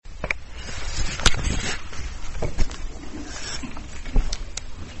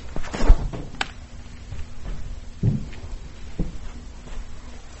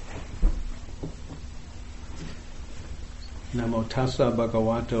Namo tassa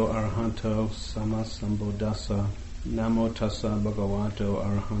bhagavato arahanto sammasambuddhassa. Namo tassa bhagavato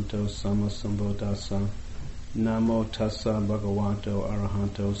arahanto sammasambuddhassa. Namo tassa bhagavato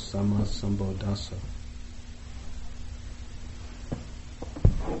arahanto sammasambuddhassa.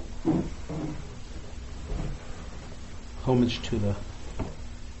 Homage to the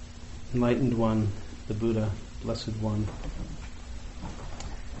Enlightened One, the Buddha, Blessed One.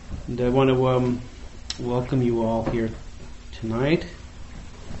 And I want to welcome you all here tonight.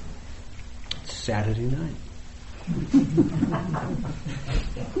 It's Saturday night.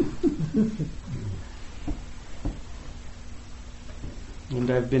 And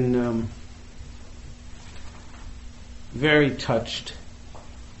I've been very touched,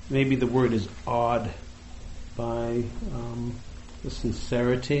 maybe the word is awed, by the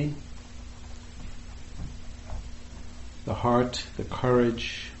sincerity, the heart, the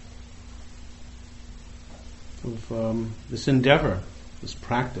courage of this endeavor, this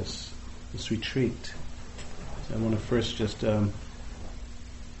practice, this retreat. So I want to first just bow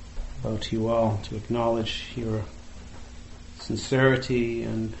to you all to acknowledge your sincerity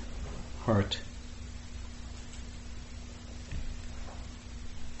and heart.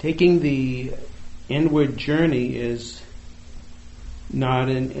 Taking the inward journey is not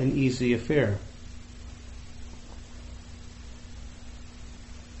an easy affair.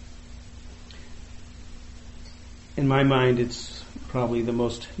 In my mind, it's probably the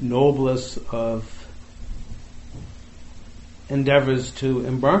most noblest of endeavors to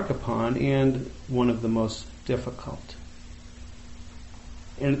embark upon and one of the most difficult.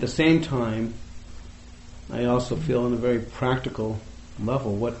 And at the same time, I also feel on a very practical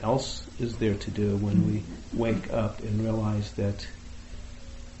level, what else is there to do when we wake up and realize that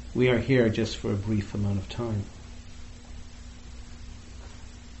we are here just for a brief amount of time?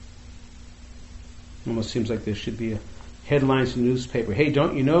 Almost seems like there should be a headlines in the newspaper. Hey,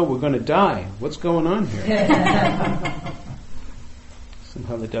 don't you know we're going to die? What's going on here?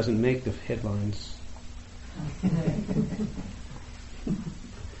 Somehow that doesn't make the headlines. In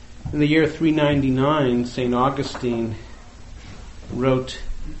the year 399, St. Augustine wrote,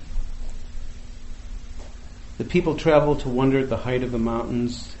 "The people travel to wonder at the height of the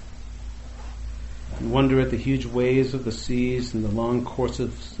mountains, and wonder at the huge waves of the seas and the long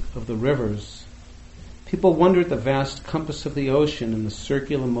courses of the rivers. People wonder at the vast compass of the ocean and the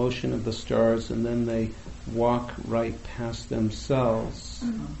circular motion of the stars, and then they walk right past themselves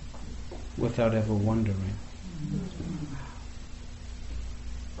without ever wondering."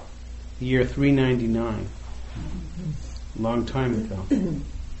 The year 399. Long time ago.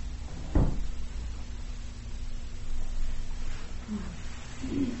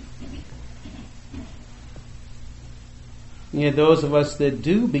 Yeah, those of us that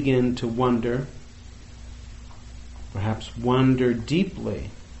do begin to wonder, perhaps wonder deeply,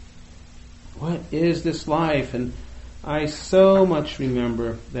 what is this life? And I so much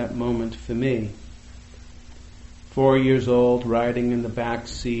remember that moment for me. 4 years old, riding in the back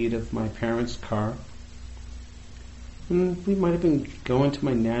seat of my parents' car. And we might have been going to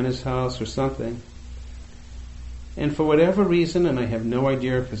my Nana's house or something. And for whatever reason, and I have no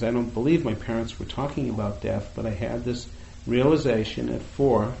idea because I don't believe my parents were talking about death, but I had this realization at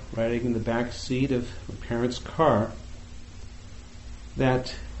 4, riding in the back seat of my parents' car,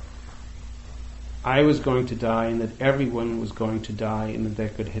 that I was going to die and that everyone was going to die and that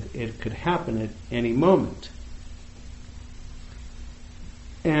it could happen at any moment.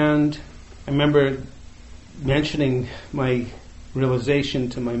 And I remember mentioning my realization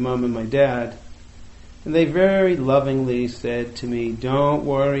to my mom and my dad, and they very lovingly said to me, "Don't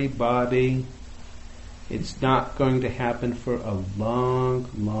worry, Bobby, it's not going to happen for a long,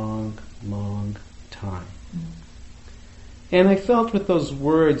 long, long time." And I felt with those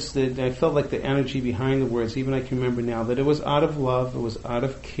words that I felt like the energy behind the words, even I can remember now, that it was out of love, it was out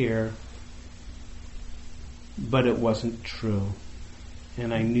of care, but it wasn't true.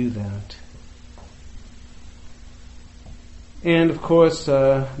 And I knew that. And of course,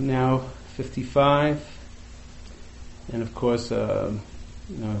 now 55, and of course,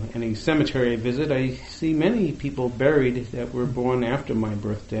 any cemetery I visit, I see many people buried that were born after my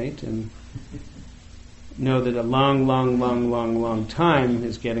birth date, and know that a long, long, long, long, long time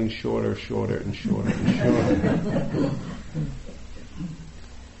is getting shorter, shorter, and shorter, and shorter.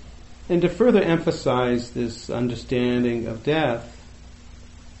 And to further emphasize this understanding of death,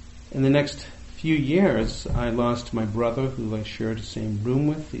 in the next few years, I lost my brother, who I shared the same room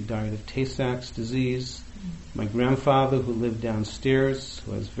with. He died of Tay-Sachs disease. My grandfather, who lived downstairs,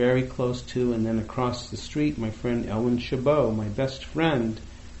 who I was very close to, and then across the street, my friend Ellen Chabot, my best friend,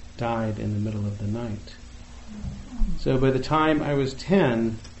 died in the middle of the night. So by the time I was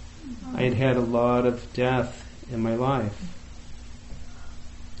 10, I had had a lot of death in my life.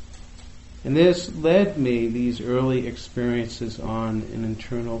 And this led me, these early experiences, on an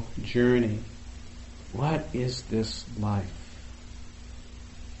internal journey. What is this life?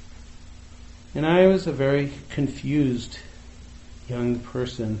 And I was a very confused young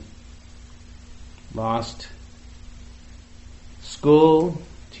person. Lost school,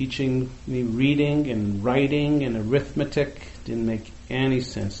 teaching me reading and writing and arithmetic didn't make any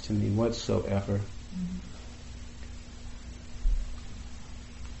sense to me whatsoever.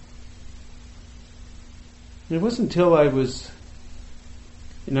 It wasn't until I was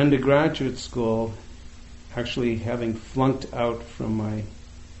in undergraduate school, actually having flunked out from my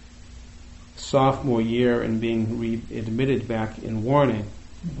sophomore year and being readmitted back in warning,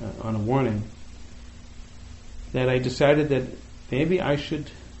 on a warning, that I decided that maybe I should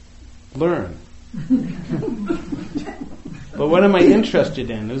learn. But what am I interested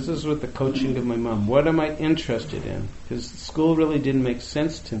in? This is with the coaching of my mom. What am I interested in? Because school really didn't make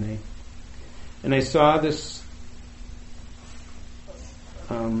sense to me. And I saw this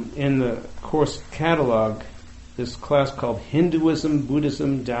in the course catalog, this class called Hinduism,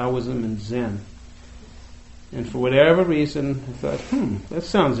 Buddhism, Taoism, and Zen. And for whatever reason, I thought, that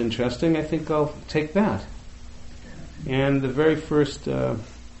sounds interesting. I think I'll take that. And the very first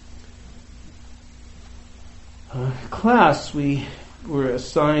class, we were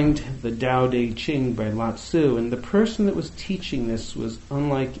assigned the Tao Te Ching by Lao Tzu, and the person that was teaching this was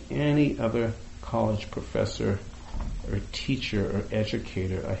unlike any other college professor or teacher or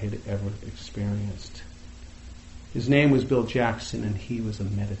educator I had ever experienced. His name was Bill Jackson, and he was a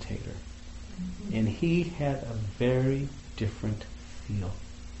meditator. And he had a very different feel.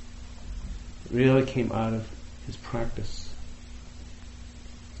 It really came out of his practice.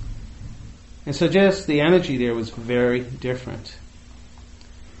 And so just the energy there was very different.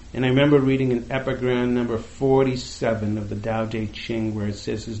 And I remember reading an epigram number 47 of the Tao Te Ching, where it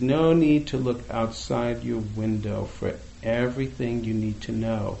says, "There's no need to look outside your window, for everything you need to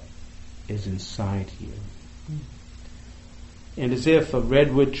know is inside you." And as if a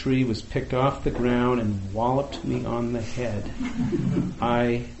redwood tree was picked off the ground and walloped me on the head,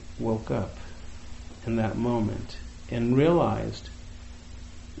 I woke up in that moment and realized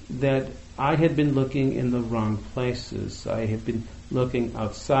that I had been looking in the wrong places. I had been looking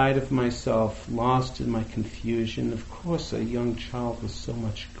outside of myself, lost in my confusion. Of course, a young child with so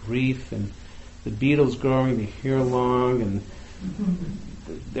much grief, and the beetles growing, the hair long, and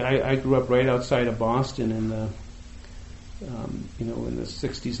I grew up right outside of Boston in the in the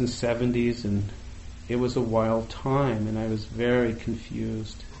 60s and 70s, and it was a wild time, and I was very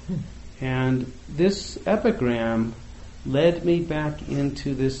confused. And this epigram led me back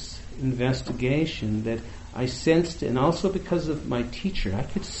into this investigation that I sensed, and also because of my teacher, I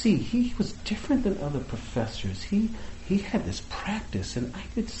could see he was different than other professors. He had this practice, and I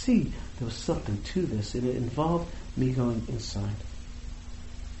could see there was something to this, and it involved me going inside.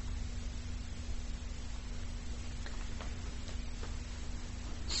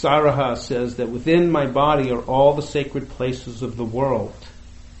 Saraha says that within my body are all the sacred places of the world,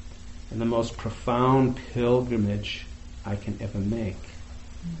 and the most profound pilgrimage I can ever make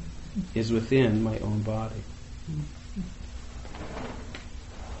is within my own body.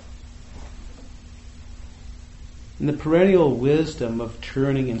 And the perennial wisdom of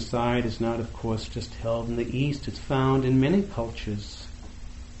turning inside is not, of course, just held in the East. It's found in many cultures.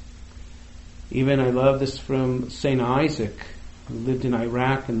 Even I love this from St. Isaac, who lived in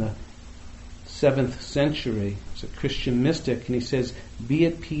Iraq in the 7th century. He's a Christian mystic, and he says, "Be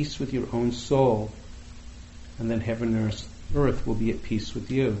at peace with your own soul, and then heaven and earth will be at peace with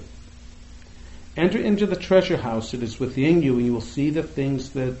you. Enter into the treasure house that is within you, and you will see the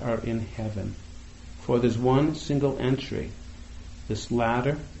things that are in heaven. For there's one single entry. This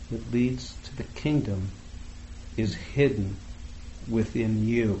ladder that leads to the kingdom is hidden within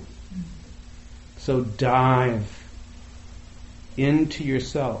you." So dive into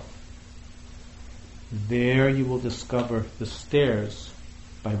yourself. There you will discover the stairs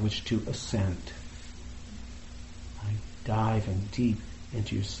by which to ascend. By diving deep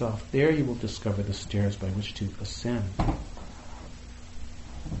into yourself, there you will discover the stairs by which to ascend.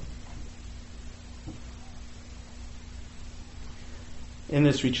 In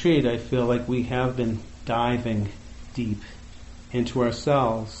this retreat, I feel like we have been diving deep into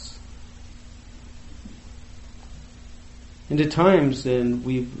ourselves. And at times, and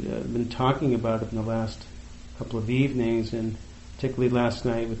we've been talking about it in the last couple of evenings, and particularly last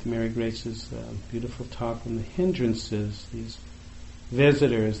night with Mary Grace's beautiful talk on the hindrances, these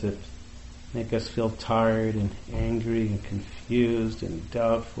visitors that make us feel tired and angry and confused and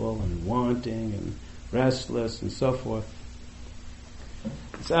doubtful and wanting and restless and so forth.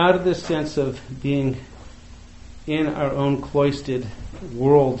 It's out of this sense of being in our own cloistered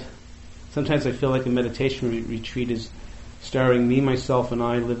world. Sometimes I feel like a meditation retreat is starring me, myself, and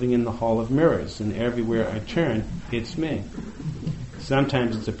I living in the hall of mirrors, and everywhere I turn, it's me.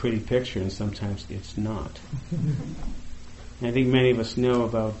 Sometimes it's a pretty picture, and sometimes it's not. And I think many of us know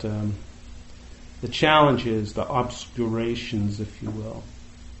about the challenges, the obscurations, if you will.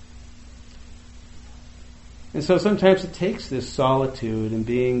 And so sometimes it takes this solitude and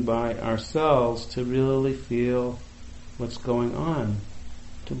being by ourselves to really feel what's going on,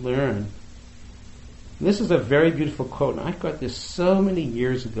 to learn. And this is a very beautiful quote, and I got this so many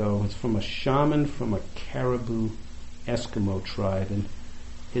years ago. It's from a shaman from a Caribou Eskimo tribe, and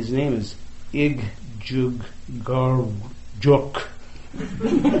his name is Igjuggarjuk.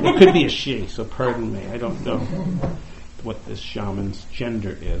 It could be a she, so pardon me. I don't know what this shaman's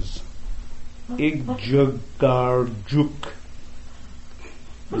gender is. Igjuggarjuk.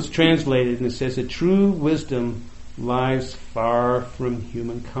 It's translated and it says that true wisdom lies far from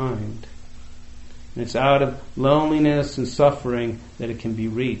humankind. And it's out of loneliness and suffering that it can be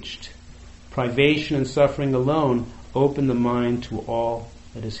reached. Privation and suffering alone open the mind to all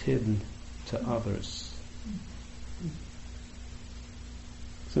that is hidden to others.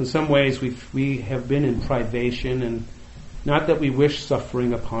 So in some ways we have been in privation, and not that we wish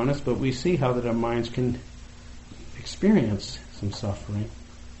suffering upon us, but we see how that our minds can experience some suffering.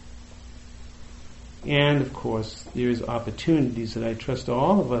 And of course, there's opportunities that I trust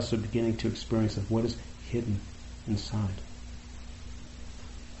all of us are beginning to experience of what is hidden inside.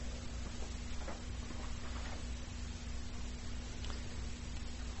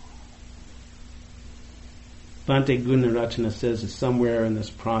 Bhante Gunaratana says that somewhere in this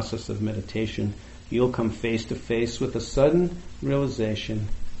process of meditation, you'll come face to face with a sudden realization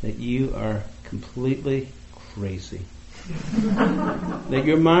that you are completely crazy. That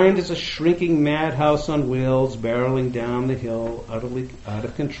your mind is a shrinking madhouse on wheels, barreling down the hill, utterly out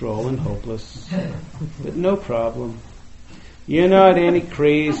of control and hopeless. But no problem. You're not any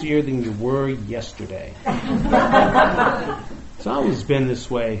crazier than you were yesterday. It's always been this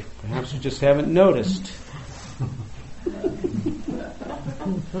way. Perhaps you just haven't noticed.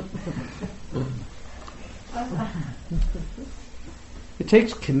 It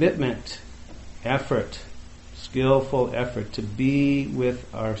takes commitment, effort, skillful effort to be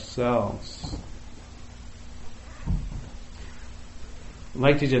with ourselves. I'd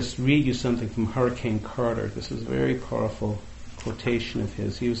like to just read you something from Hurricane Carter. This is a very powerful quotation of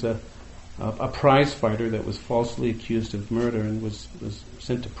his. He was a prize fighter that was falsely accused of murder and was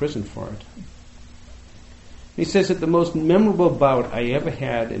sent to prison for it. He says that the most memorable bout I ever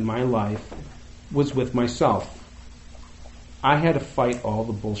had in my life was with myself. I had to fight all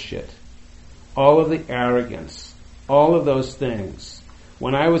the bullshit, all of the arrogance, all of those things.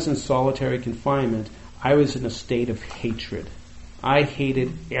 When I was in solitary confinement, I was in a state of hatred. I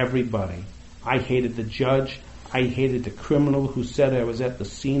hated everybody. I hated the judge. I hated the criminal who said I was at the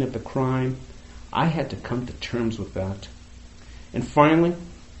scene of the crime. I had to come to terms with that. And finally,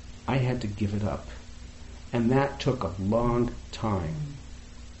 I had to give it up. And that took a long time.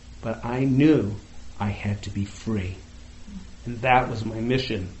 But I knew I had to be free. And that was my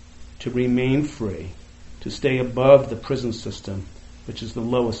mission, to remain free, to stay above the prison system, which is the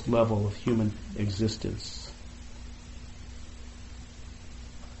lowest level of human existence.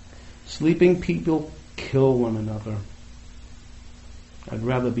 Sleeping people kill one another. I'd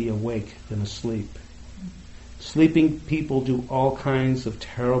rather be awake than asleep. Sleeping people do all kinds of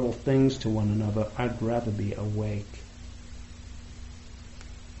terrible things to one another. I'd rather be awake.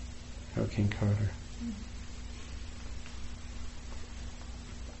 Hurricane Carter.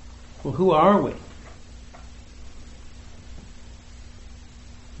 Well, who are we?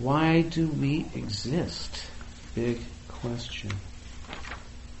 Why do we exist? Big question.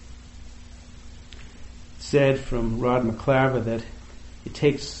 It said from Rod McClaver that it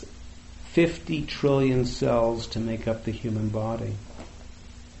takes 50 trillion cells to make up the human body.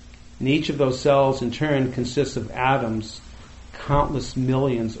 And each of those cells in turn consists of atoms, countless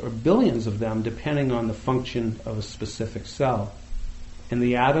millions or billions of them depending on the function of a specific cell. And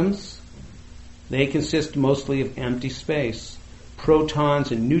the atoms, they consist mostly of empty space,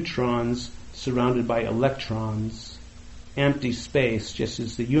 protons and neutrons surrounded by electrons. Empty space, just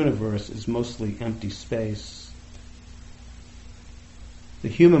as the universe is mostly empty space. The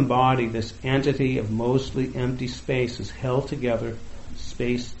human body, this entity of mostly empty space, is held together,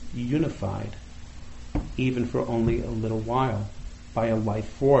 space unified, even for only a little while, by a life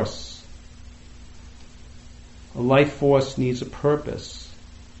force. A life force needs a purpose.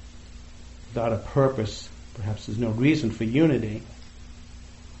 Without a purpose, perhaps there's no reason for unity.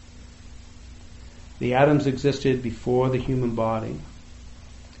 The atoms existed before the human body,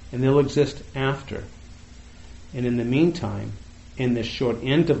 and they'll exist after. And in the meantime, in this short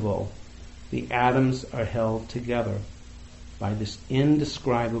interval, the atoms are held together by this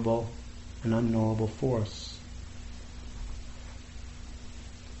indescribable and unknowable force.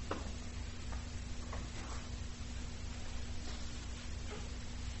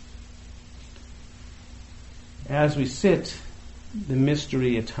 As we sit, the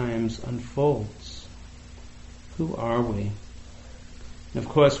mystery at times unfolds. Who are we? And of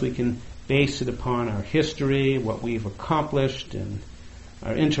course, we can base it upon our history, what we've accomplished, and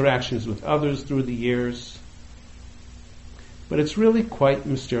our interactions with others through the years. But it's really quite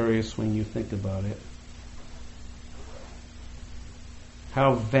mysterious when you think about it.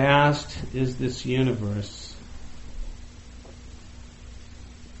 How vast is this universe?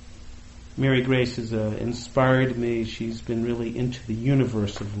 Mary Grace has inspired me. She's been really into the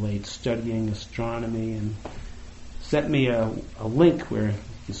universe of late, studying astronomy, and sent me a link where you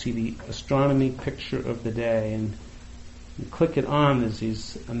can see the astronomy picture of the day, and you click it on, there's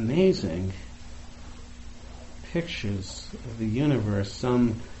these amazing pictures of the universe. I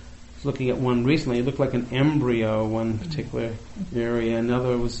was looking at one recently, it looked like an embryo, one particular area.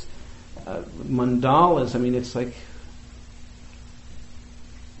 Another was mandalas. I mean, it's like,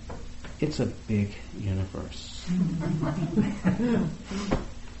 it's a big universe.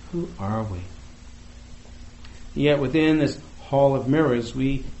 Who are we? Yet within this hall of mirrors,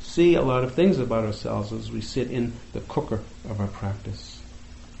 we see a lot of things about ourselves as we sit in the cooker of our practice.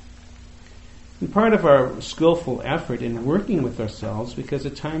 And part of our skillful effort in working with ourselves, because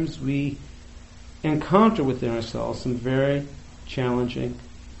at times we encounter within ourselves some very challenging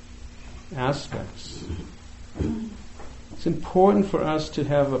aspects. It's important for us to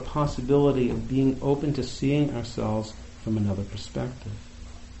have a possibility of being open to seeing ourselves from another perspective.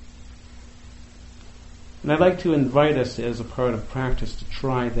 And I'd like to invite us as a part of practice to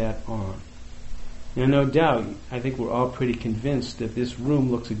try that on. Now, no doubt, I think we're all pretty convinced that this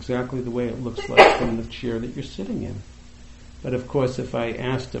room looks exactly the way it looks like from the chair that you're sitting in. But of course, if I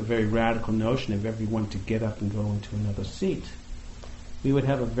asked a very radical notion of everyone to get up and go into another seat, we would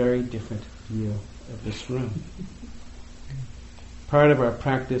have a very different view of this room. Part of our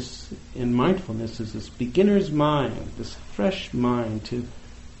practice in mindfulness is this beginner's mind, this fresh mind, to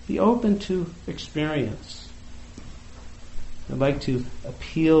be open to experience. I'd like to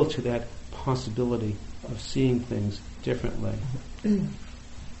appeal to that possibility of seeing things differently.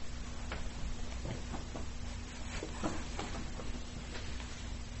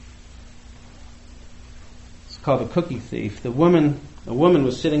 It's called a cookie thief. A woman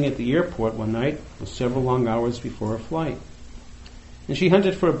was sitting at the airport one night with several long hours before her flight. And she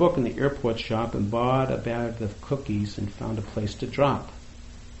hunted for a book in the airport shop and bought a bag of cookies and found a place to drop.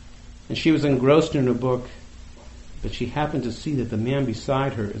 And she was engrossed in her book, but she happened to see that the man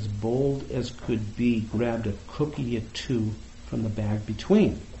beside her, as bold as could be, grabbed a cookie or two from the bag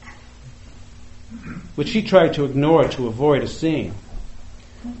between, which she tried to ignore to avoid a scene.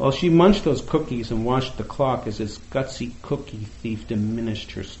 Well, she munched those cookies and watched the clock as this gutsy cookie thief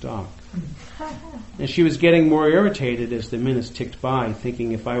diminished her stock. And she was getting more irritated as the minutes ticked by,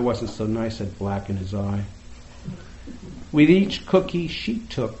 thinking if I wasn't so nice I'd blacken his eye. With each cookie she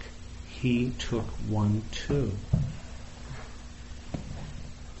took, he took one too.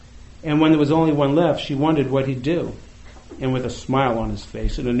 And when there was only one left, she wondered what he'd do. And with a smile on his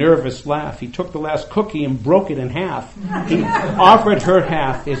face and a nervous laugh, he took the last cookie and broke it in half. He offered her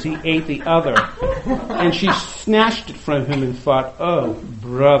half as he ate the other. And she snatched it from him and thought, oh,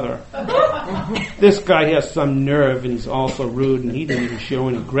 brother, this guy has some nerve and he's also rude and he didn't even show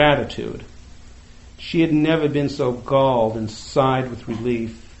any gratitude. She had never been so galled and sighed with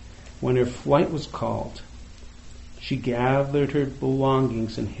relief when her flight was called. She gathered her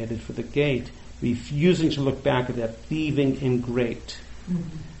belongings and headed for the gate, refusing to look back at that thieving ingrate.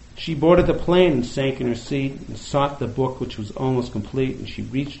 Mm-hmm. She boarded the plane and sank in her seat and sought the book, which was almost complete, and she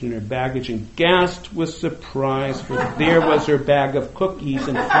reached in her baggage and gasped with surprise, for there was her bag of cookies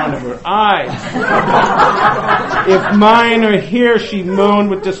in front of her eyes. If mine are here, she moaned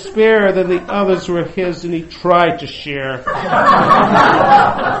with despair, then the others were his, and he tried to share.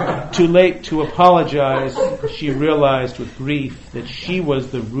 Too late to apologize, she realized with grief that she was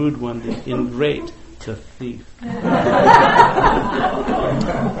the rude one, the ingrate, the thief.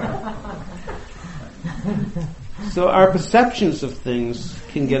 So our perceptions of things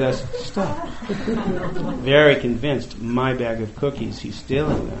can get us stuck. Very convinced, my bag of cookies, he's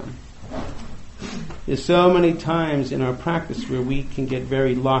stealing them. There's so many times in our practice where we can get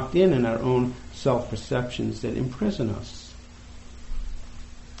very locked in our own self-perceptions that imprison us.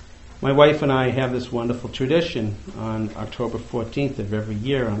 My wife and I have this wonderful tradition on October 14th of every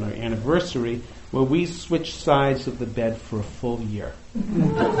year on our anniversary where we switch sides of the bed for a full year.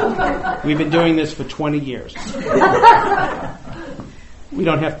 We've been doing this for 20 years. We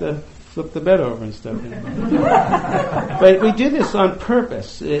don't have to flip the bed over and stuff. But we do this on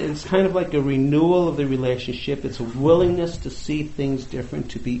purpose. It's kind of like a renewal of the relationship. It's a willingness to see things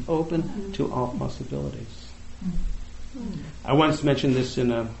different, to be open to all possibilities. I once mentioned this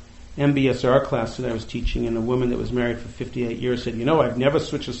in a MBSR class that I was teaching, and a woman that was married for 58 years said, I've never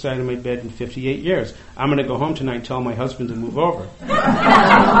switched a side of my bed in 58 years. I'm going to go home tonight and tell my husband to move over.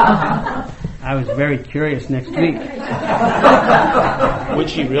 I was very curious next week. Would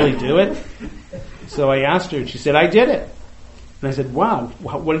she really do it? So I asked her, and she said, I did it. And I said, wow,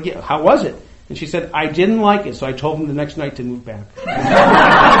 how was it? And she said, I didn't like it, so I told him the next night to move back.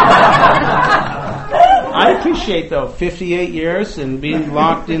 I appreciate, though, 58 years and being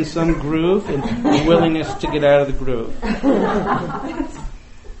locked in some groove and the willingness to get out of the groove.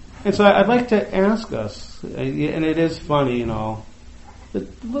 And so I'd like to ask us, and it is funny and all,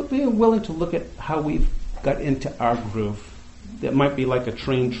 but being willing to look at how we've got into our groove that might be like a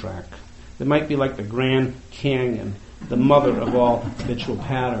train track, that might be like the Grand Canyon, the mother of all habitual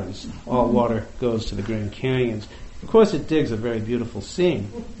patterns. All water goes to the Grand Canyons. Of course, it digs a very beautiful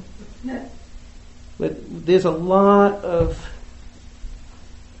scene. But there's a lot of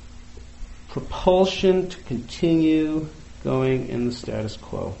propulsion to continue going in the status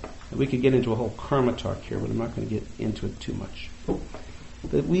quo. And we could get into a whole karma talk here, but I'm not going to get into it too much.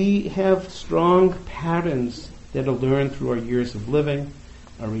 But we have strong patterns that are learned through our years of living,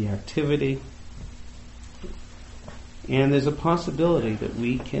 our reactivity, and there's a possibility that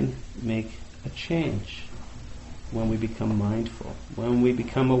we can make a change when we become mindful, when we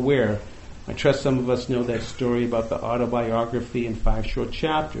become aware. I trust some of us know that story about the autobiography in 5 short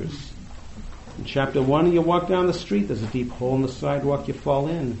chapters. In chapter 1, you walk down the street, there's a deep hole in the sidewalk, you fall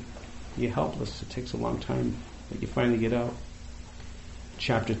in. You're helpless. It takes a long time, but you finally get out.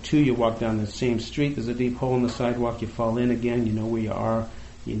 Chapter 2, you walk down the same street, there's a deep hole in the sidewalk, you fall in again, you know where you are,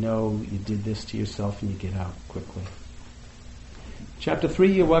 you know you did this to yourself, and you get out quickly. Chapter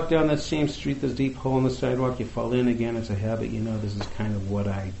 3, you walk down that same street, there's a deep hole in the sidewalk, you fall in again, it's a habit, you know this is kind of what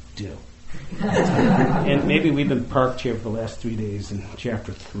I do. And maybe we've been parked here for the last 3 days in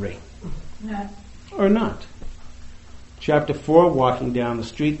chapter 3. No. Or not. Chapter 4, walking down the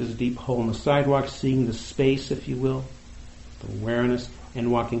street, there's a deep hole in the sidewalk, seeing the space, if you will, the awareness,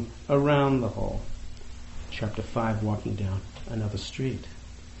 and walking around the hole. Chapter 5, walking down another street.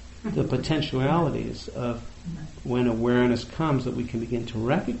 The potentialities of when awareness comes that we can begin to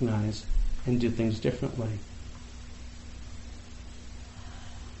recognize and do things differently.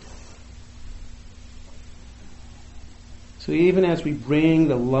 So even as we bring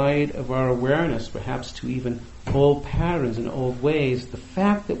the light of our awareness perhaps to even old patterns and old ways, the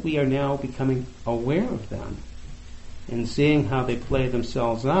fact that we are now becoming aware of them and seeing how they play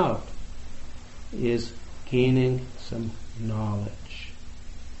themselves out is gaining some knowledge.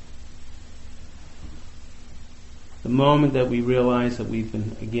 The moment that we realize that we've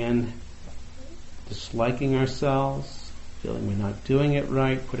been, again, disliking ourselves, feeling we're not doing it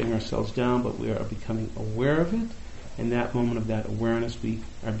right, putting ourselves down, but we are becoming aware of it, in that moment of that awareness, we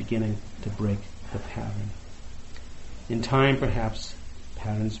are beginning to break the pattern. In time, perhaps,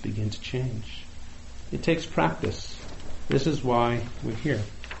 patterns begin to change. It takes practice. This is why we're here.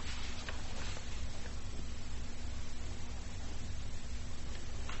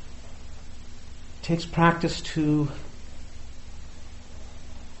 It takes practice to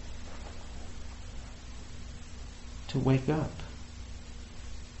wake up.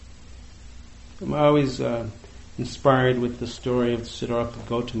 I'm always inspired with the story of Siddhartha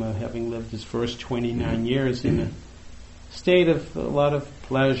Gautama having lived his first 29 years in a state of a lot of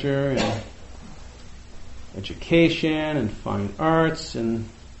pleasure and education and fine arts and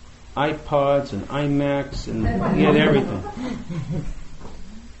iPods and iMacs, and he had everything.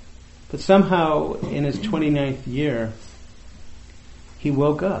 But somehow in his 29th year he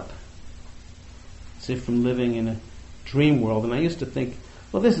woke up as if from living in a dream world. And I used to think,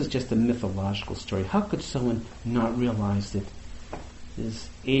 well, this is just a mythological story. How could someone not realize that there's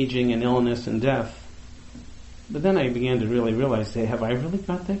aging and illness and death? But then I began to really realize, hey, have I really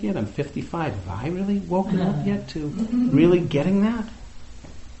got that yet? I'm 55. Have I really woken up yet to really getting that?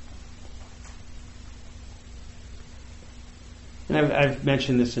 And I've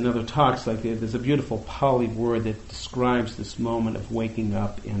mentioned this in other talks, like there's a beautiful Pali word that describes this moment of waking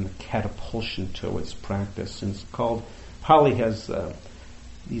up and the catapulsion towards practice. And it's called, Pali has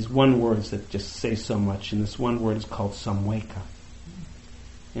these one words that just say so much, and this one word is called samveka.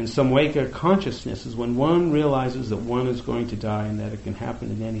 And samveka consciousness is when one realizes that one is going to die and that it can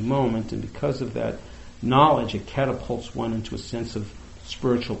happen at any moment, and because of that knowledge, it catapults one into a sense of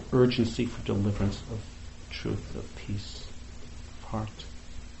spiritual urgency for deliverance of truth, of peace. Heart.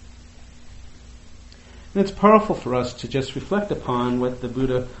 And it's powerful for us to just reflect upon what the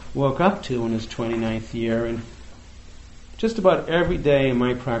Buddha woke up to in his 29th year. And just about every day in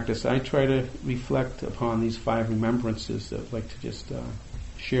my practice, I try to reflect upon these 5 remembrances that I'd like to just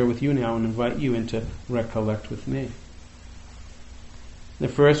share with you now and invite you in to recollect with me. The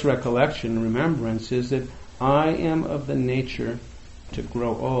first recollection and remembrance is that I am of the nature to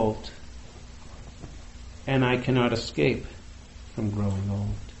grow old, and I cannot escape from growing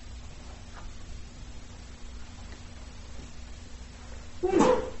old.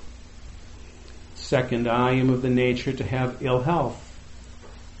 Second, I am of the nature to have ill health.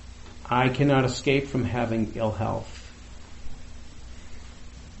 I cannot escape from having ill health.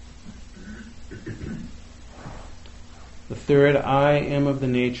 The third, I am of the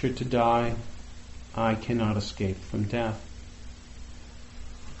nature to die. I cannot escape from death.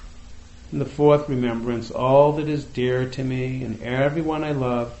 And the fourth remembrance, all that is dear to me and everyone I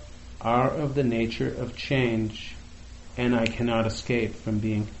love are of the nature of change, and I cannot escape from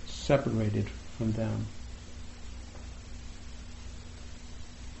being separated from them.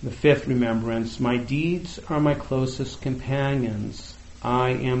 The fifth remembrance, my deeds are my closest companions.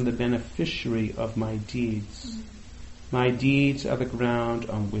 I am the beneficiary of my deeds. My deeds are the ground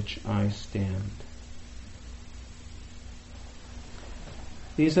on which I stand.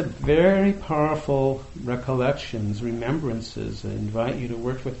 These are very powerful recollections, remembrances. I invite you to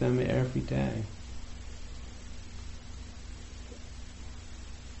work with them every day.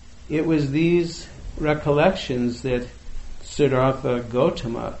 It was these recollections that Siddhartha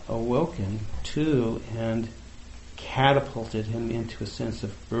Gautama awoken to and catapulted him into a sense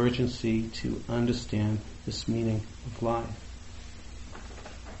of urgency to understand this meaning of life.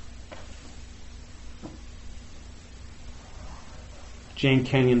 Jane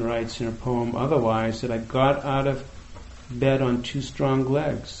Kenyon writes in her poem, Otherwise, that I got out of bed on 2 strong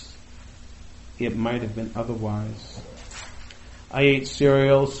legs. It might have been otherwise. I ate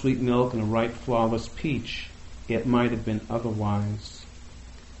cereal, sweet milk, and a ripe, flawless peach. It might have been otherwise.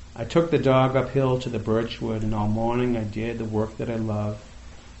 I took the dog uphill to the birchwood, and all morning I did the work that I love.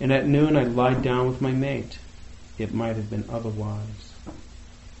 And at noon I lied down with my mate. It might have been otherwise.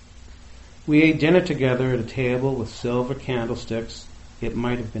 We ate dinner together at a table with silver candlesticks. It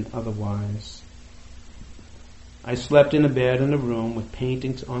might have been otherwise. I slept in a bed in a room with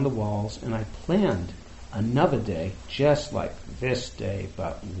paintings on the walls, and I planned another day just like this day,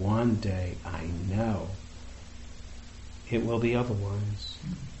 but one day I know it will be otherwise.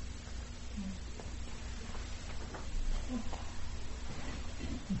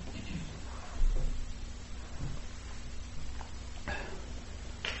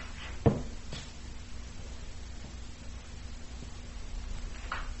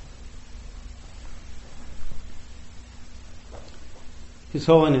 His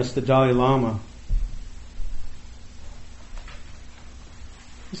Holiness the Dalai Lama,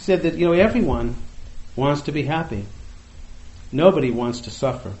 he said that, everyone wants to be happy. Nobody wants to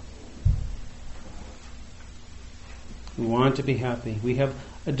suffer. We want to be happy. We have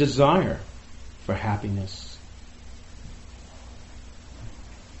a desire for happiness.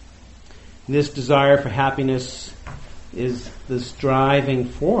 This desire for happiness is this driving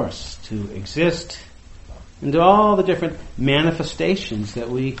force to exist and all the different manifestations that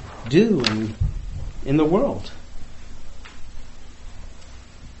we do in the world.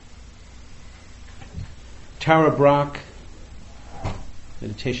 Tara Brach,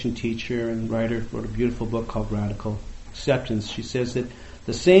 meditation teacher and writer, wrote a beautiful book called Radical Acceptance. She says that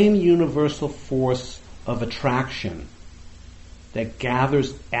the same universal force of attraction that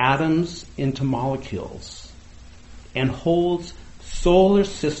gathers atoms into molecules and holds solar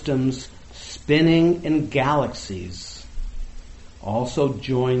systems spinning in galaxies also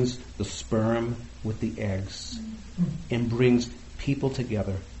joins the sperm with the eggs and brings people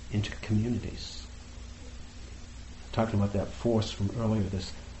together into communities. Talking about that force from earlier,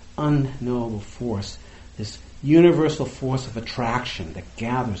 this unknowable force, this universal force of attraction that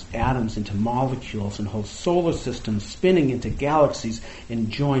gathers atoms into molecules and holds solar systems spinning into galaxies and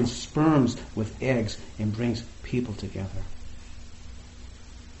joins sperms with eggs and brings people together.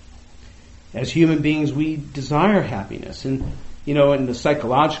 As human beings, we desire happiness, and And the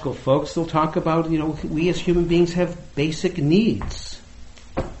psychological folks, they'll talk about, we as human beings have basic needs.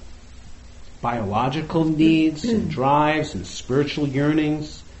 Biological needs and drives and spiritual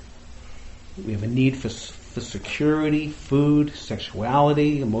yearnings. We have a need for security, food,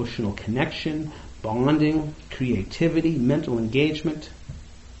 sexuality, emotional connection, bonding, creativity, mental engagement,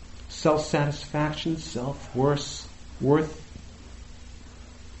 self-satisfaction, self-worth.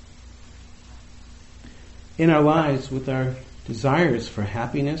 In our lives, with our desires for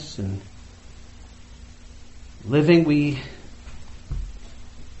happiness and living,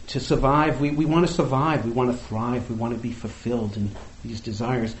 to survive, we want to survive, we want to thrive, we want to be fulfilled, and these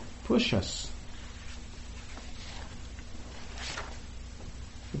desires push us.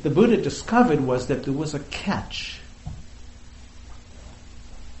 What the Buddha discovered was that there was a catch.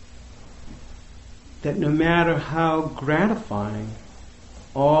 That no matter how gratifying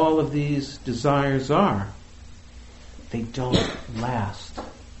all of these desires are, they don't last.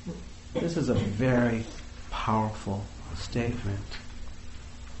 This is a very powerful statement.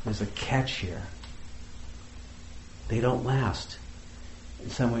 There's a catch here. They don't last. In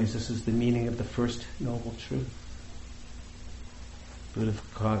some ways, this is the meaning of the first noble truth. Buddha,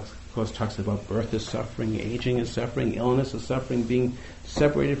 of course, talks about birth is suffering, aging is suffering, illness is suffering, being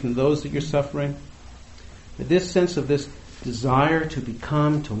separated from those that you're suffering. But this sense of this desire to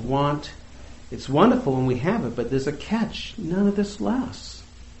become, to want, it's wonderful when we have it, but there's a catch. None of this lasts.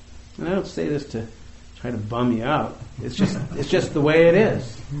 And I don't say this to try to bum you out. It's just the way it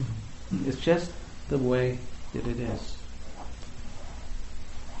is. It's just the way that it is.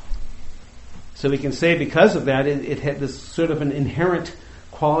 So we can say because of that, it had this sort of an inherent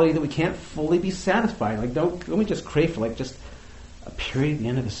quality that we can't fully be satisfied. Like don't we just crave for just a period at the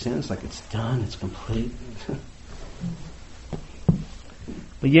end of a sentence, like it's done, it's complete.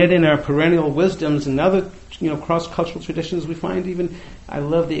 But yet in our perennial wisdoms and other cross-cultural traditions, we find I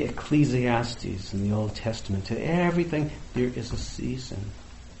love the Ecclesiastes in the Old Testament. To everything there is a season.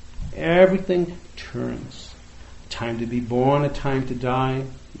 Everything turns. A time to be born, a time to die.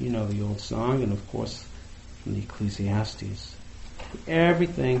 You know the old song, and of course from the Ecclesiastes.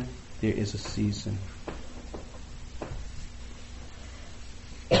 Everything there is a season.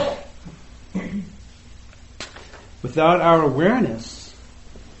 Without our awareness,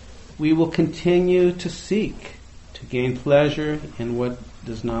 we will continue to seek to gain pleasure in what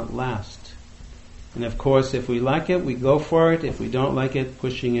does not last. And of course, if we like it, we go for it. If we don't like it,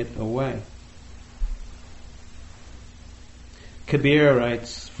 pushing it away. Kabir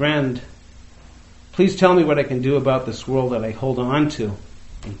writes, "Friend, please tell me what I can do about this world that I hold on to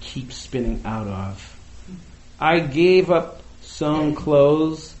and keep spinning out of. I gave up sewn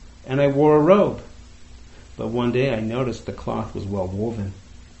clothes and I wore a robe. But one day I noticed the cloth was well woven.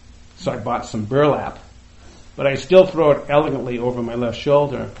 So I bought some burlap, but I still throw it elegantly over my left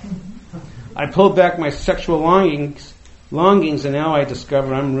shoulder. I pulled back my sexual longings, and now I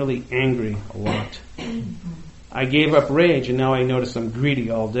discover I'm really angry a lot. I gave up rage, and now I notice I'm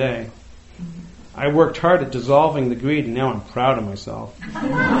greedy all day. I worked hard at dissolving the greed, and now I'm proud of myself.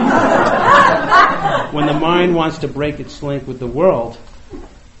 When the mind wants to break its link with the world,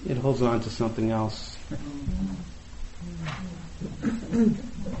 it holds on to something else."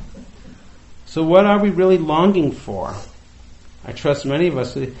 So what are we really longing for? I trust many of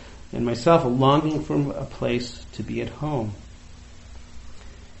us, and myself, are longing for a place to be at home.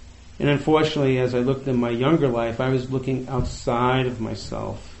 And unfortunately, as I looked in my younger life, I was looking outside of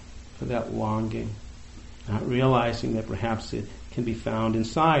myself for that longing, not realizing that perhaps it can be found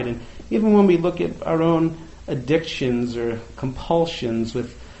inside. And even when we look at our own addictions or compulsions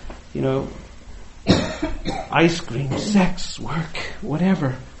with, ice cream, sex, work,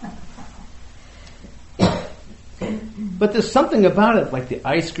 whatever. But there's something about it, like the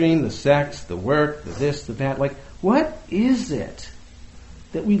ice cream, the sex, the work, the this, the that. Like, what is it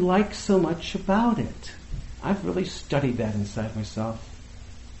that we like so much about it? I've really studied that inside myself.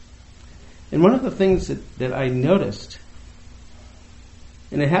 And one of the things that I noticed,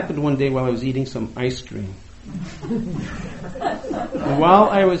 and it happened one day while I was eating some ice cream. And while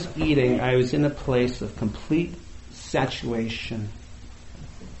I was eating, I was in a place of complete saturation.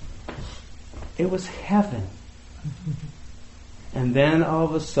 It was heaven. And then all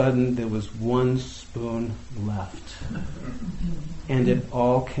of a sudden there was one spoon left. And it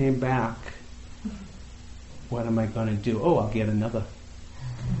all came back. What am I going to do? Oh, I'll get another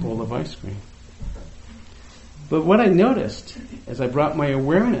bowl of ice cream. But what I noticed as I brought my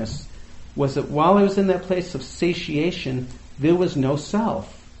awareness was that while I was in that place of satiation, there was no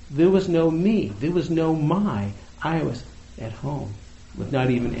self. There was no me. There was no my. I was at home. with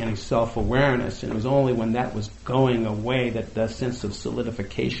not even any self-awareness. And it was only when that was going away that the sense of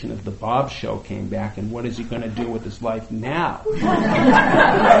solidification of the Bob show came back. And what is he going to do with his life now?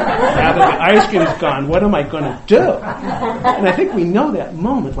 Now that the ice cream's gone, what am I going to do? And I think we know that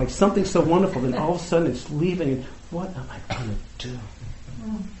moment, like something so wonderful, then all of a sudden it's leaving. And what am I going to do?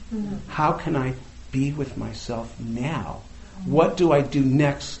 How can I be with myself now? What do I do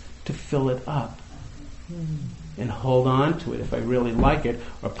next to fill it up? And hold on to it if I really like it,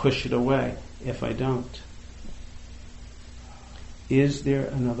 or push it away if I don't. Is there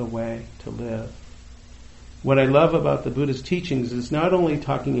another way to live? What I love about the Buddha's teachings is not only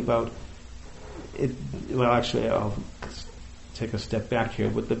talking about it, well, actually, I'll take a step back here.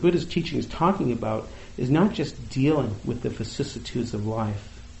 What the Buddha's teaching is talking about is not just dealing with the vicissitudes of life.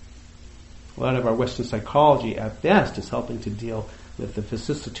 A lot of our Western psychology, at best, is helping to deal with the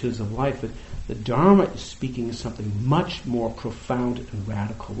vicissitudes of life, but the Dharma is speaking of something much more profound and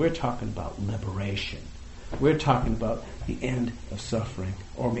radical. We're talking about liberation. We're talking about the end of suffering,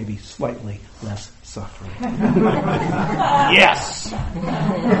 or maybe slightly less suffering. Yes!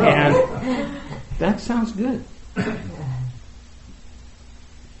 And that sounds good.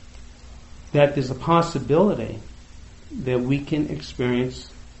 That there's a possibility that we can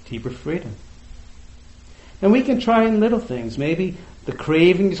experience deeper freedom. And we can try in little things. Maybe the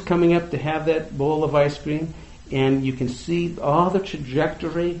craving is coming up to have that bowl of ice cream, and you can see all the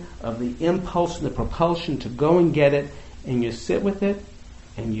trajectory of the impulse and the propulsion to go and get it, and you sit with it,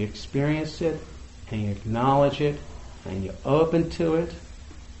 and you experience it, and you acknowledge it, and you're open to it.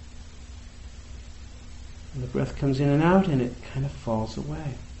 And the breath comes in and out, and it kind of falls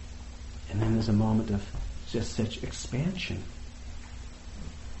away. And then there's a moment of just such expansion.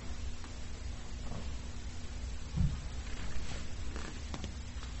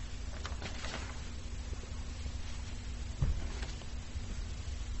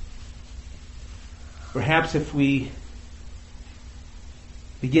 Perhaps if we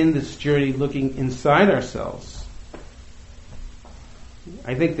begin this journey looking inside ourselves,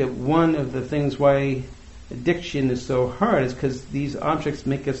 I think that one of the things why addiction is so hard is because these objects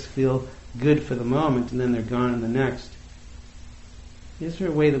make us feel good for the moment and then they're gone in the next. Is there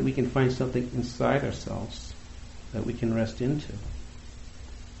a way that we can find something inside ourselves that we can rest into,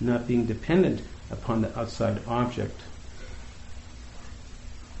 not being dependent upon the outside object?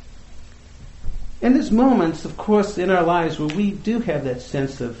 And there's moments, of course, in our lives where we do have that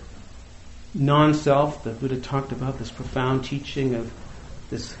sense of non-self. The Buddha talked about this profound teaching of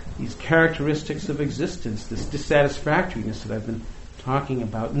these characteristics of existence, this dissatisfactoriness that I've been talking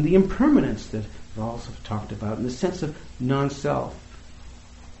about, and the impermanence that I've also talked about, and the sense of non-self.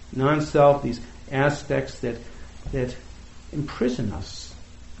 Non-self, these aspects that imprison us.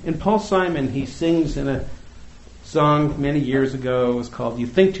 And Paul Simon, he sings in a song many years ago, it was called You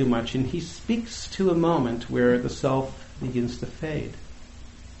Think Too Much, and he speaks to a moment where the self begins to fade.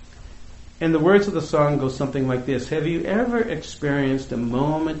 And the words of the song go something like this: have you ever experienced a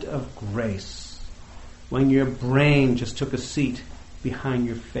moment of grace when your brain just took a seat behind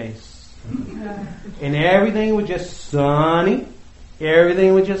your face? And everything was just sunny,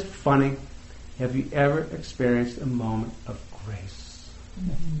 everything was just funny. Have you ever experienced a moment of grace?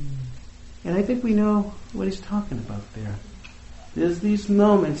 And I think we know what he's talking about there. There's these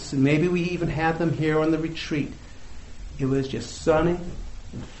moments, and maybe we even had them here on the retreat. It was just sunny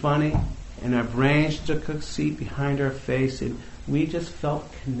and funny, and our brains took a seat behind our face, and we just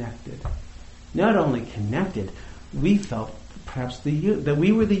felt connected. Not only connected, we felt perhaps that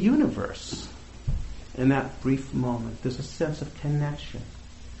we were the universe. In that brief moment, there's a sense of connection.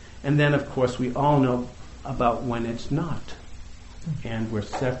 And then, of course, we all know about when it's not, and we're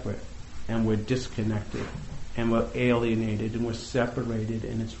separate, and we're disconnected, and we're alienated, and we're separated,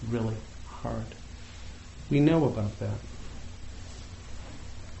 and it's really hard. We know about that.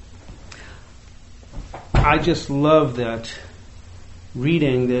 I just love that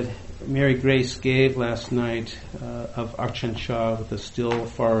reading that Mary Grace gave last night of Ajahn Chah with the still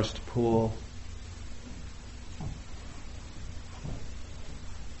forest pool.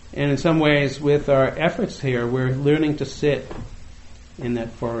 And in some ways, with our efforts here, we're learning to sit in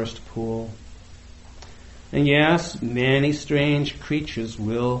that forest pool. And yes, many strange creatures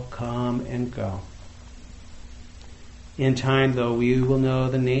will come and go. In time, though, we will know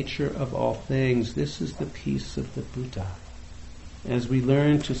the nature of all things. This is the peace of the Buddha, as we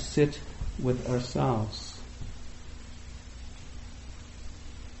learn to sit with ourselves.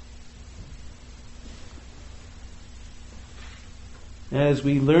 As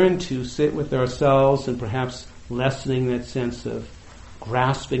we learn to sit with ourselves and perhaps lessening that sense of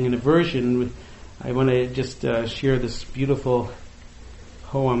grasping and aversion, I want to just share this beautiful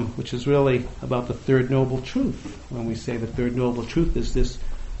poem, which is really about the third noble truth. When we say the third noble truth is this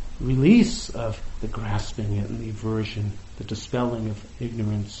release of the grasping and the aversion, the dispelling of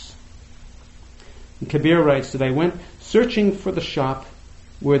ignorance. And Kabir writes that I went searching for the shop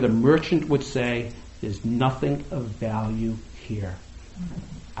where the merchant would say, "There's nothing of value here."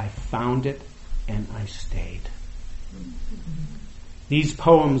 I found it and I stayed. These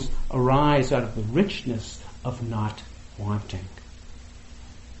poems arise out of the richness of not wanting.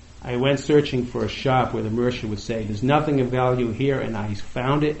 I went searching for a shop where the merchant would say, "There's nothing of value here," and I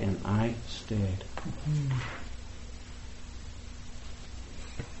found it and I stayed.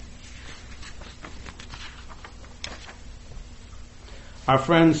 Our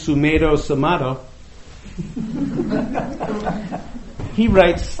friend Sumedo Samato, he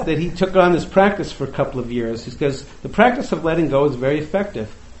writes that he took on this practice for a couple of years because the practice of letting go is very effective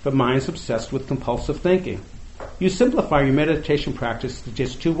for minds obsessed with compulsive thinking. You simplify your meditation practice to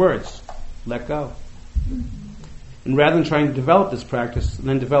just 2 words: let go. And rather than trying to develop this practice and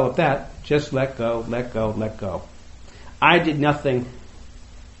then develop that, just let go, let go, let go. I did nothing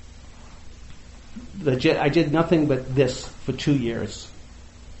but this for 2 years.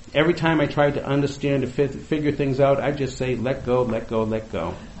 Every time I tried to understand or figure things out, I'd just say, let go, let go, let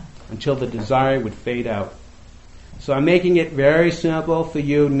go, until the desire would fade out. So I'm making it very simple for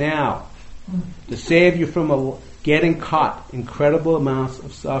you now, to save you from getting caught in incredible amounts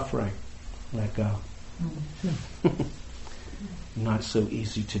of suffering. Let go. Not so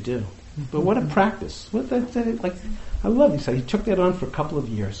easy to do. But what a practice. I love this. He took that on for a couple of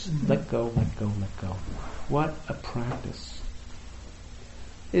years. Let go, let go, let go. What a practice.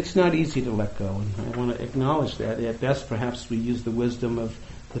 It's not easy to let go, and I want to acknowledge that. At best, perhaps we use the wisdom of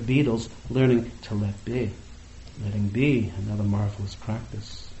the Beatles, learning to let be. Letting be, another marvelous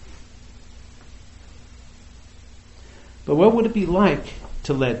practice. But what would it be like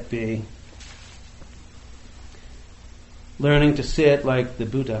to let be? Learning to sit like the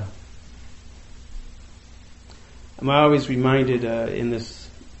Buddha. I'm always reminded in this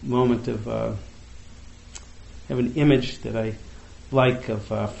moment of have an image that I like of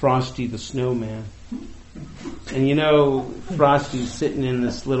Frosty the Snowman. And you know, Frosty's sitting in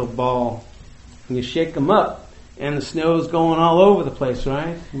this little ball, and you shake him up, and the snow's going all over the place,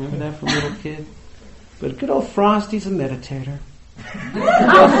 right? Remember that from a little kid? But good old Frosty's a meditator.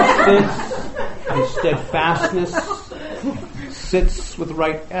 Just sits in steadfastness, sits with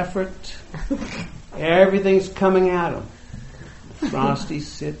right effort. Everything's coming at him. Frosty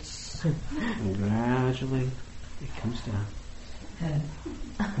sits, and gradually it comes down.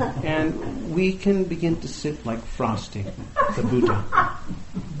 And we can begin to sit like Frosty, the Buddha.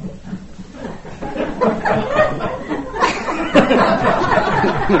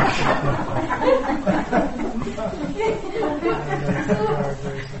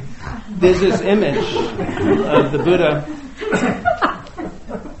 There's this image of the Buddha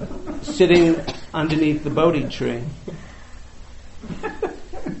sitting underneath the Bodhi tree.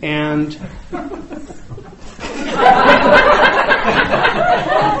 And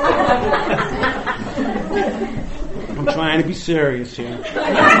I'm trying to be serious here.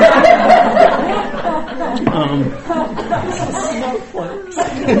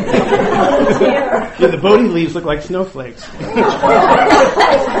 Yeah, the Bodhi leaves look like snowflakes.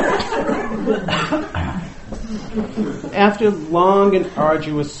 After long and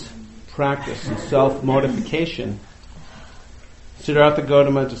arduous practice and self-mortification, Siddhartha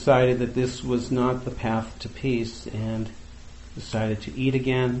Gautama decided that this was not the path to peace and decided to eat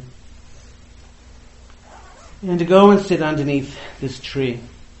again and to go and sit underneath this tree.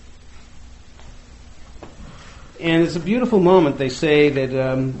 And it's a beautiful moment. They say that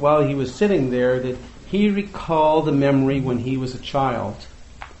while he was sitting there, that he recalled a memory when he was a child.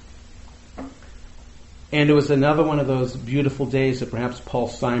 And it was another one of those beautiful days that perhaps Paul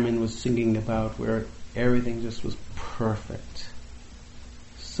Simon was singing about, where everything just was perfect.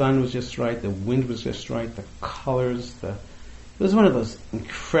 Sun was just right, the wind was just right, the colors, it was one of those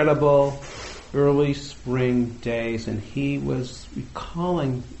incredible early spring days, and he was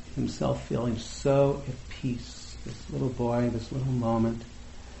recalling himself feeling so at peace, this little boy, this little moment.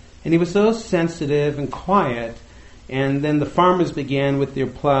 And he was so sensitive and quiet, and then the farmers began with their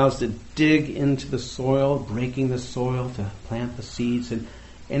plows to dig into the soil, breaking the soil to plant the seeds, and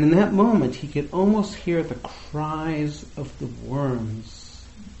in that moment he could almost hear the cries of the worms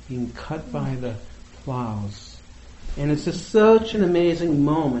being cut by the plows. And it's just such an amazing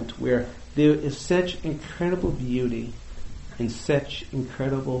moment where there is such incredible beauty and such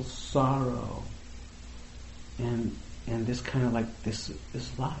incredible sorrow. And this kind of like, this is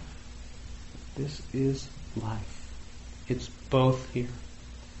life. This is life. It's both here.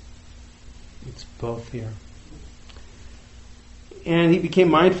 It's both here. And he became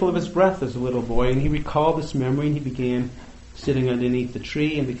mindful of his breath as a little boy, and he recalled this memory, and he began sitting underneath the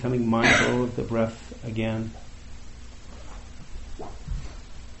tree and becoming mindful of the breath again.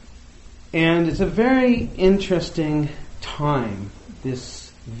 And it's a very interesting time,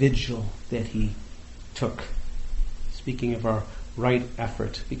 this vigil that he took, speaking of our right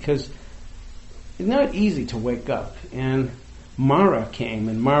effort, because it's not easy to wake up. And Mara came,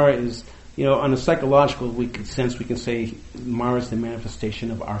 and Mara is, on a psychological sense, we can say Mara is the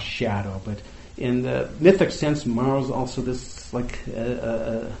manifestation of our shadow, but in the mythic sense, Mara is also this, like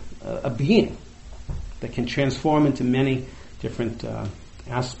a being that can transform into many different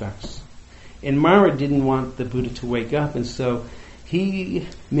aspects. And Mara didn't want the Buddha to wake up, and so he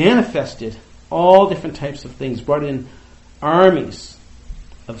manifested all different types of things, brought in armies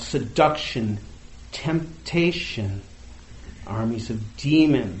of seduction, temptation, armies of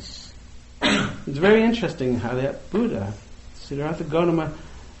demons. It's very interesting how that Buddha, Siddhartha Gautama,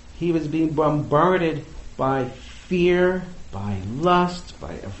 he was being bombarded by fear, by lust,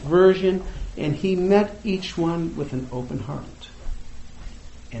 by aversion, and he met each one with an open heart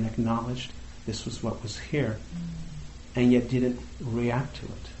and acknowledged this was what was here, and yet didn't react to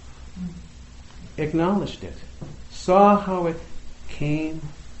it. Acknowledged it. Saw how it came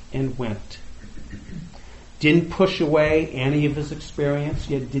and went. Didn't push away any of his experience,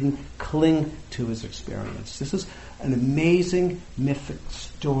 yet didn't cling to his experience. This is an amazing mythic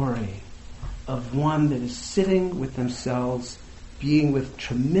story of one that is sitting with themselves, being with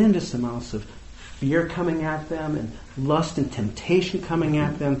tremendous amounts of fear coming at them and lust and temptation coming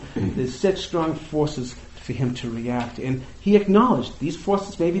at them. There's such strong forces for him to react. And he acknowledged these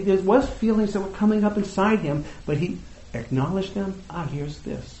forces. Maybe there was feelings that were coming up inside him, but he acknowledged them. Here's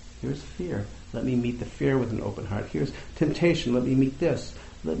this. Here's fear. Let me meet the fear with an open heart. Here's temptation. Let me meet this.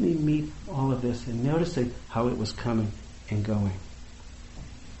 Let me meet all of this, and noticing how it was coming and going.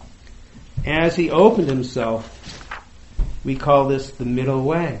 As he opened himself, we call this the middle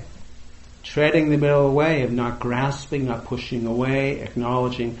way. Treading the middle way of not grasping, not pushing away,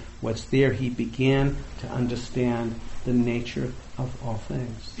 acknowledging what's there, he began to understand the nature of all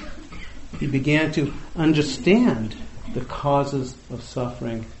things. He began to understand the causes of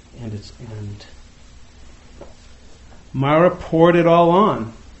suffering and its end. Mara poured it all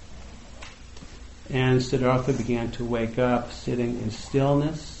on, and Siddhartha began to wake up, sitting in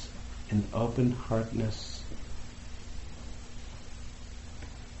stillness and open-heartedness.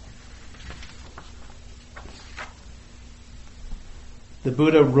 The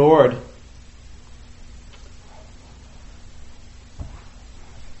Buddha roared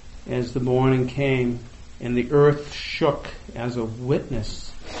as the morning came, and the earth shook as a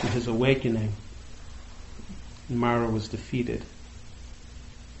witness to his awakening. And Mara was defeated.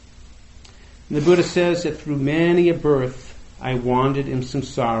 And the Buddha says that through many a birth I wandered in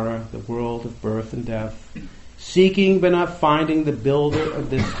samsara, the world of birth and death, seeking but not finding the builder of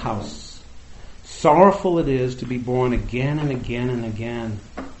this house. Sorrowful it is to be born again and again and again.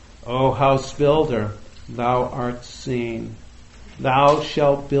 O house builder, thou art seen. Thou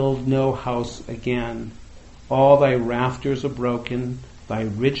shalt build no house again. All thy rafters are broken, thy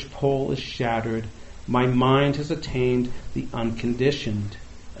ridge pole is shattered. My mind has attained the unconditioned.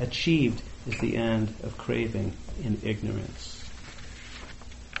 Achieved is the end of craving in ignorance.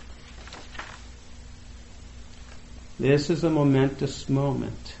 This is a momentous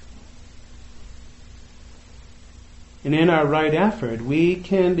moment. And in our right effort, we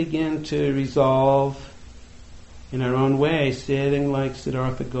can begin to resolve in our own way, sitting like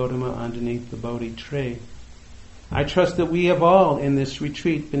Siddhartha Gautama underneath the Bodhi tree. I trust that we have all in this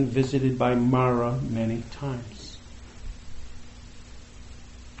retreat been visited by Mara many times.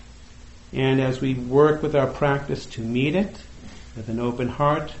 And as we work with our practice to meet it with an open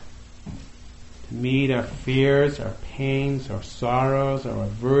heart, to meet our fears, our pains, our sorrows, our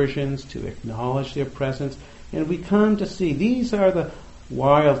aversions, to acknowledge their presence, and we come to see these are the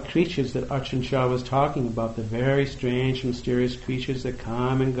wild creatures that Ajahn Chah was talking about, the very strange, mysterious creatures that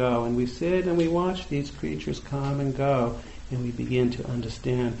come and go. And we sit and we watch these creatures come and go, and we begin to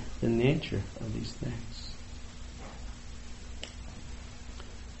understand the nature of these things.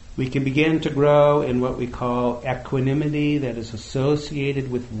 We can begin to grow in what we call equanimity that is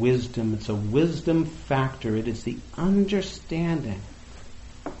associated with wisdom. It's a wisdom factor. It is the understanding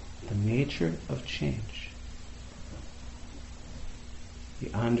the nature of change.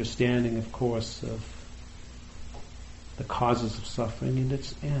 The understanding, of course, of the causes of suffering and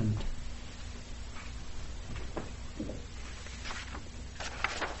its end.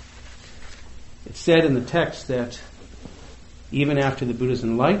 It's said in the text that even after the Buddha's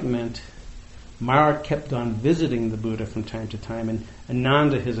enlightenment, Mara kept on visiting the Buddha from time to time, and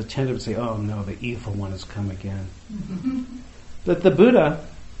Ananda, his attendant, would say, "Oh no, the evil one has come again." But the Buddha,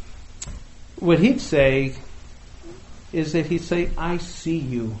 what he'd say is that he'd say, "I see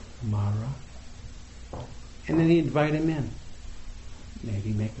you, Mara." And then he'd invite him in.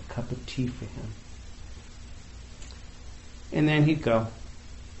 Maybe make a cup of tea for him. And then he'd go.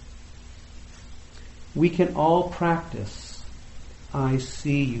 We can all practice, "I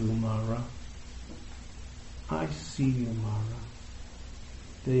see you, Mara. I see you, Mara."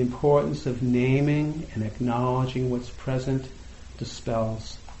 The importance of naming and acknowledging what's present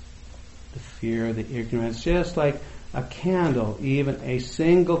dispels the fear, the ignorance. Just like a candle, even a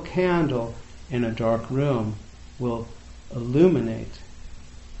single candle in a dark room will illuminate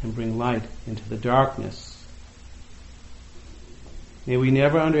and bring light into the darkness. May we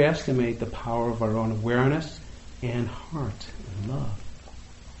never underestimate the power of our own awareness and heart and love.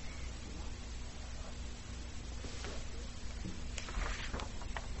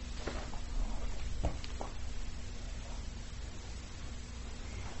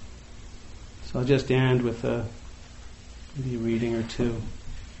 So I'll just end with maybe a reading or two.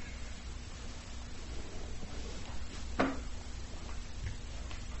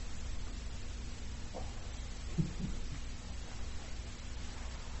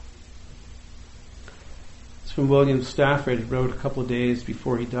 It's from William Stafford. He wrote a couple of days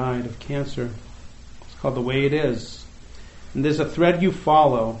before he died of cancer. It's called "The Way It Is." And there's a thread you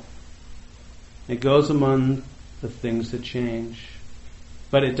follow. It goes among the things that change,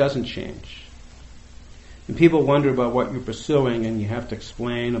 but it doesn't change. And people wonder about what you're pursuing, and you have to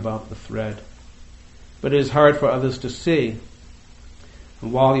explain about the thread. But it is hard for others to see.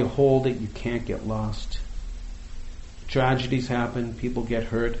 And while you hold it, you can't get lost. Tragedies happen, people get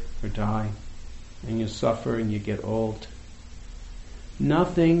hurt or die, and you suffer and you get old.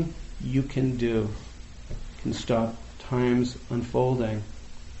 Nothing you can do can stop time's unfolding,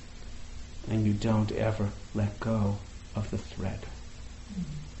 and you don't ever let go of the thread.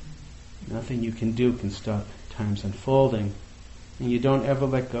 Nothing you can do can stop time's unfolding, and you don't ever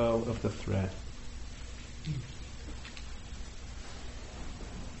let go of the thread.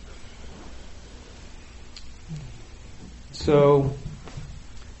 So,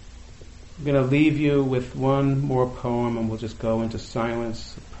 I'm going to leave you with one more poem, and we'll just go into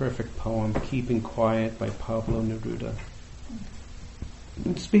silence. A perfect poem, "Keeping Quiet" by Pablo Neruda.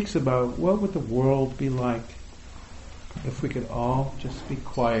 It speaks about what would the world be like if we could all just be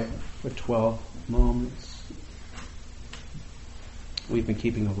quiet for 12 moments. We've been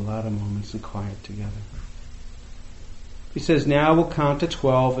keeping a lot of moments in quiet together. He says, "Now we'll count to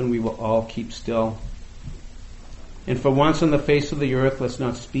 12 and we will all keep still. And for once on the face of the earth, let's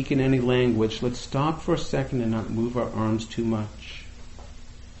not speak in any language. Let's stop for a second and not move our arms too much.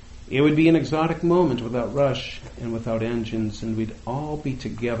 It would be an exotic moment without rush and without engines, and we'd all be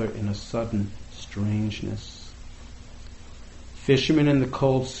together in a sudden strangeness. Fishermen in the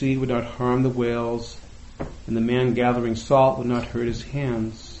cold sea would not harm the whales, and the man gathering salt would not hurt his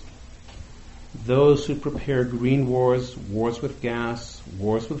hands. Those who prepare green wars, wars with gas,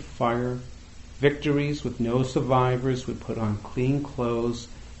 wars with fire, victories with no survivors would put on clean clothes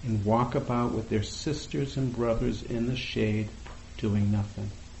and walk about with their sisters and brothers in the shade, doing nothing.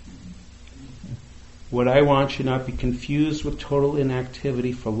 What I want should not be confused with total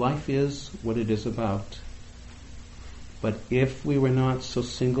inactivity, for life is what it is about. But if we were not so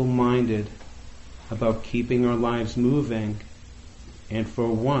single-minded about keeping our lives moving, and for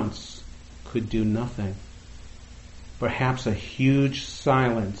once could do nothing, perhaps a huge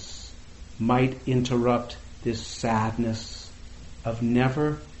silence might interrupt this sadness of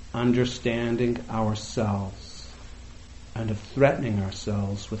never understanding ourselves and of threatening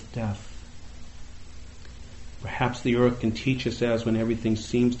ourselves with death. Perhaps the earth can teach us as when everything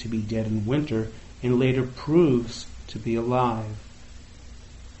seems to be dead in winter and later proves to be alive.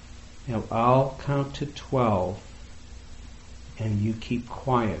 Now I'll count to 12 and you keep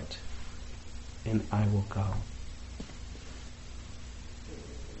quiet and I will go.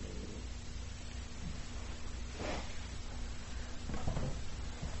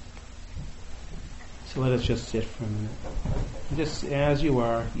 So let us just sit for a minute. Just as you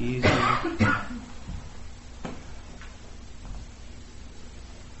are, easy.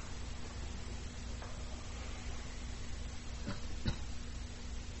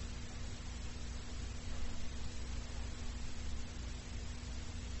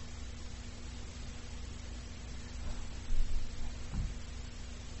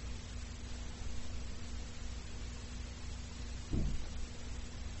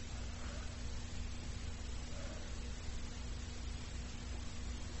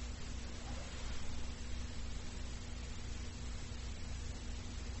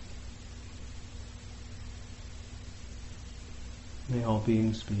 May all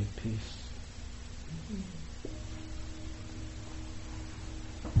beings be at peace.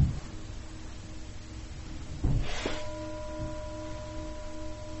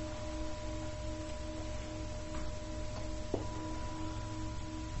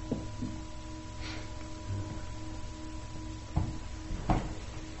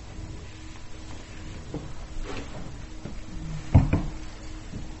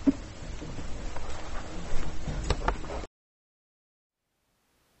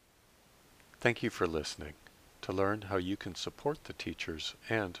 Thank you for listening. To learn how you can support the teachers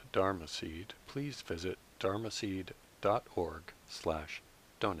and Dharma Seed, please visit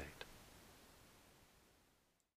dharmaseed.org/donate.